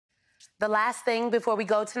The last thing before we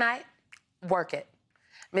go tonight, work it.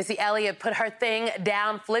 Missy Elliott put her thing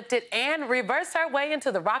down, flipped it, and reversed her way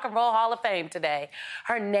into the Rock and Roll Hall of Fame today.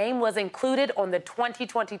 Her name was included on the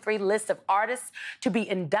 2023 list of artists to be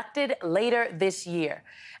inducted later this year.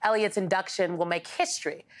 Elliott's induction will make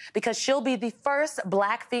history because she'll be the first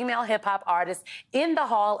Black female hip-hop artist in the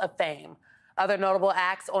Hall of Fame. Other notable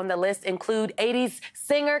acts on the list include 80s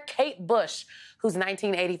singer Kate Bush, whose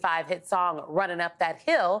 1985 hit song Running Up That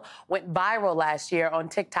Hill went viral last year on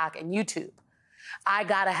TikTok and YouTube. I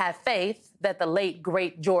gotta have faith that the late,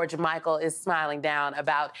 great George Michael is smiling down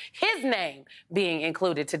about his name being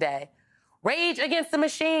included today. Rage Against the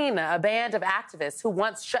Machine, a band of activists who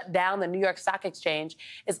once shut down the New York Stock Exchange,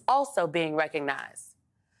 is also being recognized.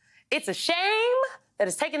 It's a shame that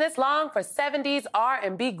it's taken this long for 70s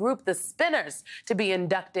R&B group The Spinners to be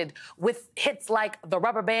inducted with hits like The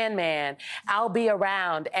Rubber Band Man, I'll Be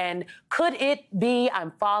Around, and Could It Be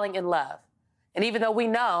I'm Falling in Love. And even though we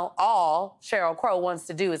know all Sheryl Crow wants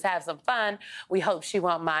to do is have some fun, we hope she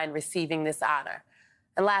won't mind receiving this honor.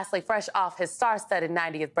 And lastly, fresh off his star-studded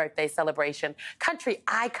 90th birthday celebration, country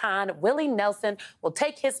icon Willie Nelson will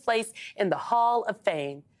take his place in the Hall of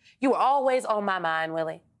Fame. You were always on my mind,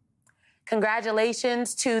 Willie.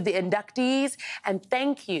 Congratulations to the inductees, and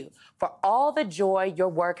thank you for all the joy your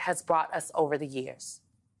work has brought us over the years.